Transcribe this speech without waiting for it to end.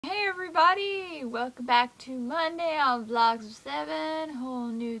everybody! Welcome back to Monday on VlogsOfSeven. Whole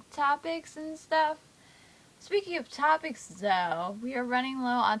new topics and stuff. Speaking of topics though, we are running low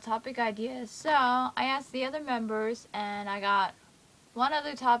on topic ideas. So I asked the other members and I got one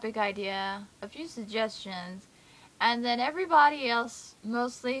other topic idea, a few suggestions, and then everybody else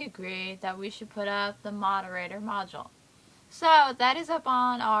mostly agreed that we should put up the moderator module. So that is up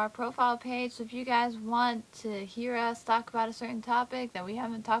on our profile page, so if you guys want to hear us talk about a certain topic that we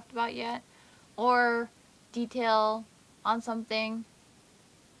haven't talked about yet, or detail on something,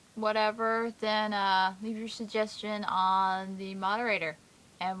 whatever, then leave your suggestion on the moderator,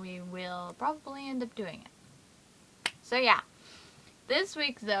 and we will probably end up doing it. So yeah, this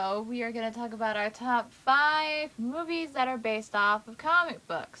week though, we are going to talk about our top 5 movies that are based off of comic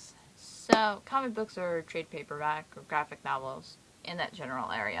books. So, comic books or trade paperback or graphic novels in that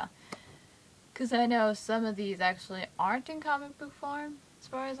general area. Because I know some of these actually aren't in comic book form, as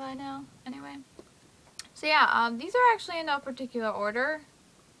far as I know, anyway. So yeah, these are actually in no particular order,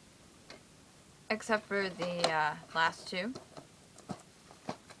 except for the last 2.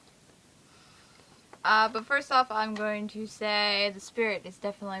 But first off, I'm going to say The Spirit is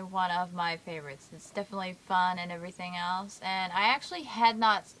definitely one of my favorites. It's definitely fun and everything else. And I actually had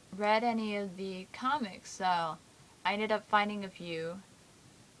not read any of the comics, so I ended up finding a few.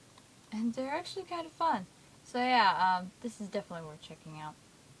 And they're actually kind of fun. So yeah, this is definitely worth checking out.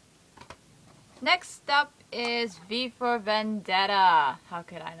 Next up is V for Vendetta. How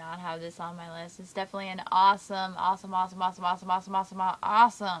could I not have this on my list? It's definitely an awesome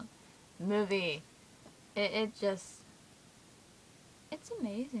movie. It's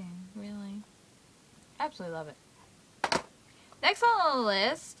amazing, really. Absolutely love it. Next on the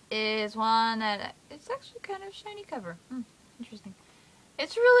list is one that, it's actually kind of shiny cover. Interesting.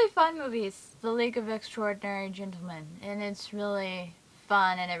 It's a really fun movie. It's The League of Extraordinary Gentlemen, and it's really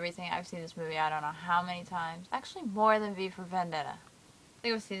fun and everything. I've seen this movie I don't know how many times. Actually more than V for Vendetta. I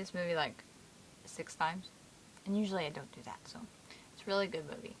think I've seen this movie like 6 times, and usually I don't do that, so it's a really good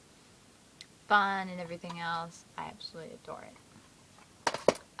movie. Fun and everything else. I absolutely adore it.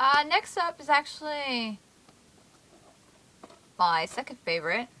 Next up is actually my second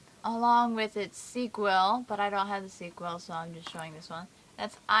favorite, along with its sequel, but I don't have the sequel, so I'm just showing this one.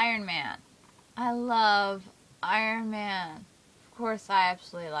 That's Iron Man. I love Iron Man. Of course, I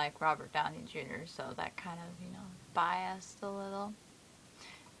absolutely like Robert Downey Jr., so that kind of, biased a little.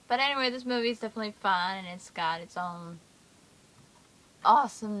 But anyway, this movie is definitely fun, and it's got its own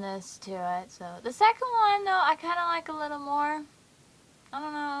awesomeness to it. So the second one though, I kind of like a little more. I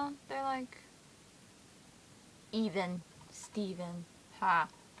don't know, they're like Steven. So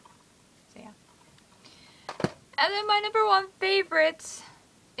yeah. And then my number 1 favorite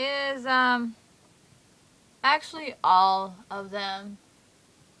is actually all of them,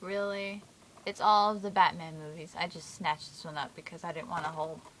 really. It's all of the Batman movies. I just snatched this one up because I didn't want a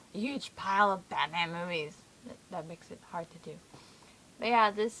whole huge pile of Batman movies. That makes it hard to do. But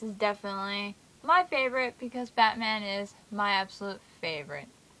yeah, this is definitely my favorite because Batman is my absolute favorite.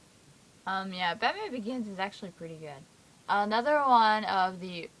 Yeah, Batman Begins is actually pretty good. Another one of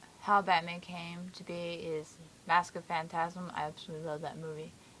the how Batman came to be is Mask of Phantasm. I absolutely love that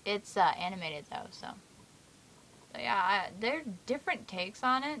movie. It's animated though, so. But yeah, they're different takes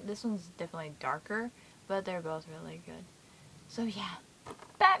on it. This one's definitely darker, but they're both really good. So yeah,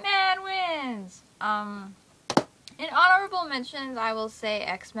 Batman wins! In honorable mentions, I will say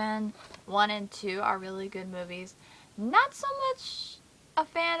X-Men 1 and 2 are really good movies. Not so much a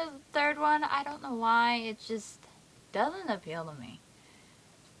fan of the third one. I don't know why. It just doesn't appeal to me.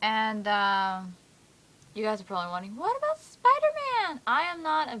 And you guys are probably wondering, what about Spider-Man? I am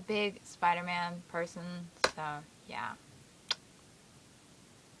not a big Spider-Man person, so yeah.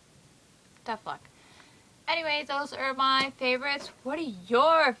 Tough luck. Anyway, those are my favorites. What are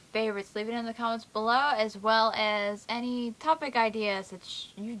your favorites? Leave it in the comments below, as well as any topic ideas that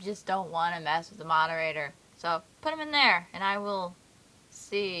you just don't want to mess with the moderator. So put them in there, and I will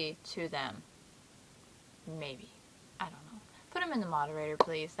see to them. Maybe. I don't know. Put them in the moderator,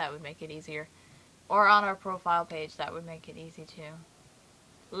 please. That would make it easier. Or on our profile page. That would make it easy, too.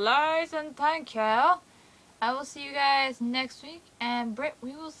 Lies and thank you. I will see you guys next week. And Britt,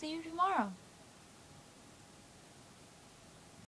 we will see you tomorrow.